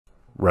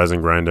Rise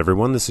and grind,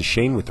 everyone. This is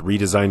Shane with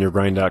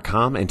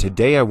ReDesignYourGrind.com, and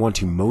today I want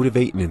to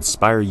motivate and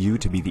inspire you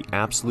to be the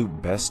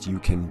absolute best you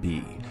can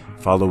be.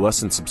 Follow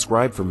us and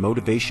subscribe for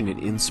motivation and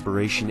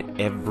inspiration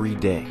every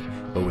day.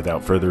 But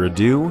without further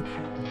ado,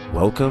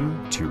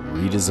 welcome to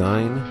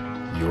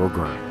Redesign Your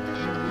Grind.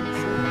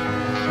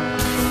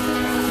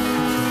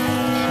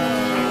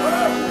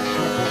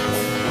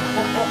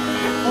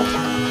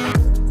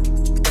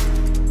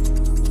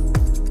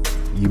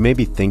 You may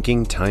be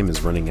thinking time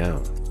is running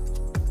out.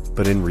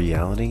 But in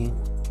reality,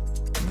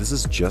 this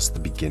is just the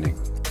beginning.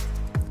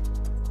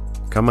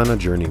 Come on a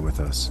journey with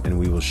us and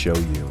we will show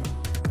you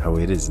how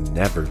it is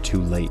never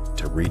too late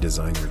to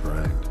redesign your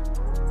grind.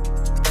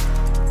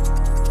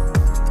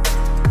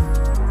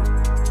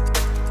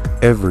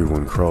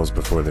 Everyone crawls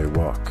before they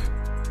walk.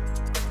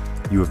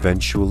 You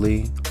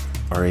eventually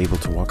are able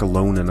to walk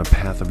alone on a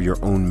path of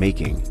your own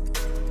making.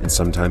 And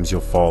sometimes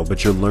you'll fall,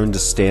 but you'll learn to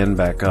stand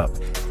back up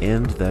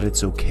and that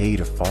it's okay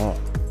to fall.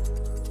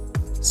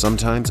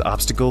 Sometimes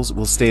obstacles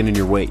will stand in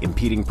your way,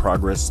 impeding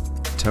progress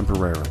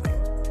temporarily.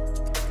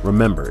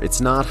 Remember, it's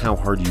not how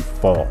hard you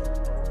fall,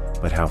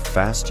 but how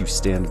fast you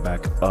stand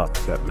back up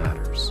that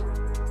matters.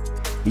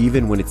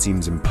 Even when it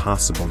seems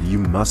impossible, you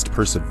must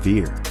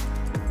persevere.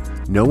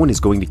 No one is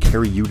going to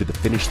carry you to the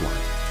finish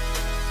line.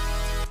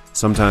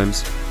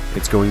 Sometimes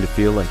it's going to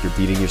feel like you're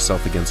beating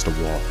yourself against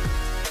a wall.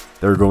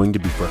 There are going to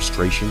be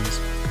frustrations,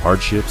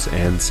 hardships,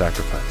 and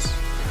sacrifice.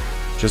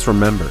 Just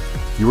remember,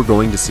 you are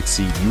going to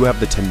succeed. You have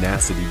the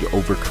tenacity to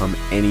overcome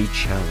any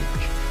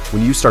challenge.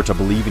 When you start to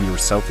believe in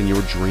yourself and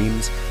your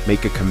dreams,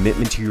 make a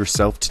commitment to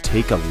yourself to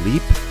take a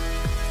leap,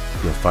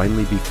 you'll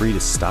finally be free to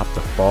stop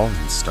the fall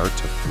and start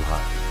to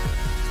fly.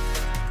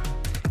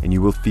 And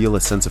you will feel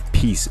a sense of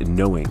peace in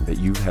knowing that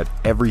you've had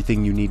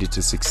everything you needed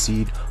to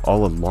succeed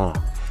all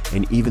along.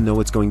 And even though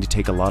it's going to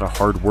take a lot of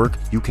hard work,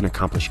 you can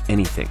accomplish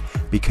anything,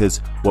 because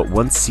what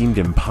once seemed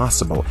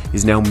impossible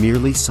is now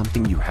merely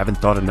something you haven't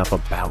thought enough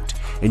about,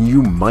 and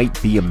you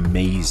might be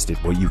amazed at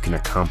what you can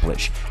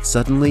accomplish.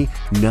 Suddenly,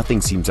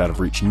 nothing seems out of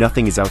reach.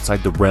 Nothing is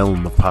outside the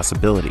realm of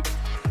possibility.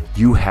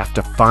 You have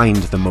to find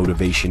the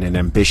motivation and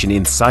ambition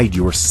inside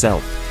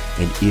yourself,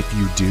 and if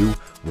you do,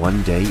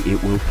 one day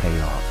it will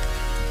pay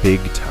off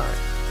big time.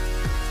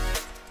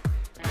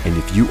 And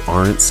if you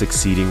aren't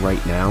succeeding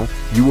right now,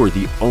 you are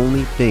the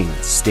only thing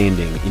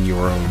standing in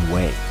your own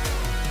way.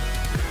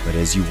 But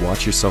as you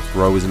watch yourself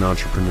grow as an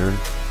entrepreneur,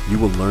 you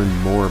will learn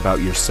more about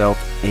yourself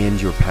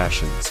and your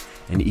passions.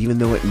 And even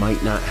though it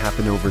might not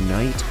happen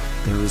overnight,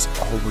 there is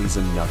always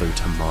another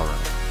tomorrow.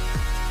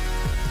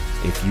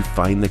 If you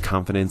find the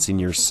confidence in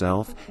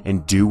yourself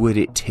and do what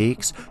it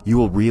takes, you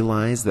will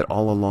realize that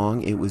all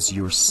along it was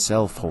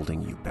yourself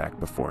holding you back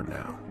before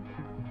now.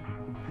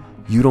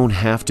 You don't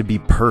have to be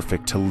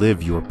perfect to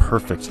live your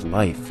perfect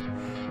life.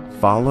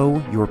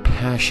 Follow your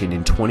passion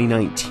in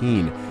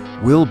 2019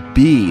 will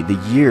be the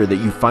year that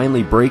you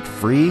finally break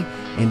free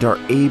and are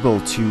able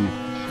to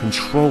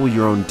control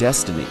your own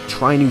destiny,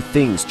 try new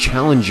things,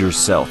 challenge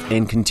yourself,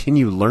 and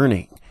continue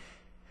learning.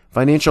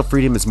 Financial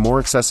freedom is more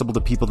accessible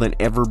to people than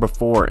ever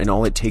before, and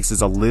all it takes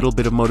is a little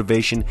bit of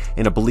motivation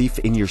and a belief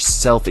in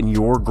yourself and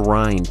your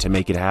grind to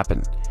make it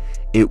happen.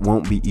 It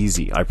won't be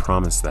easy, I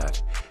promise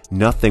that.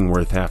 Nothing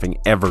worth having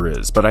ever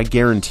is, but I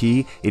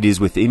guarantee it is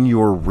within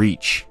your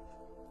reach.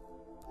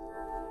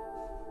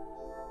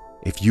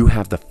 If you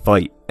have the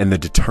fight and the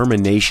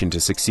determination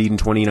to succeed in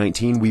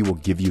 2019, we will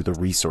give you the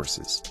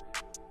resources.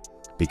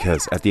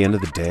 Because at the end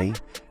of the day,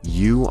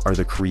 you are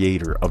the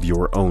creator of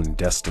your own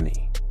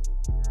destiny.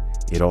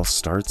 It all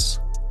starts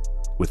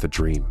with a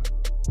dream.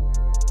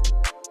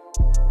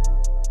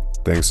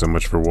 Thanks so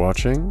much for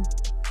watching.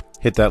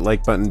 Hit that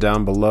like button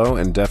down below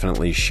and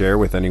definitely share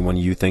with anyone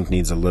you think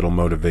needs a little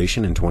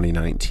motivation in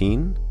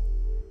 2019.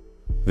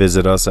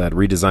 Visit us at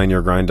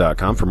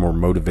ReDesignYourGrind.com for more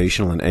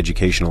motivational and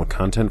educational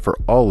content for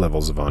all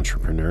levels of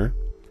entrepreneur.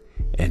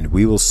 And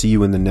we will see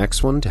you in the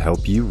next one to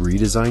help you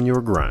redesign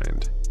your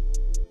grind.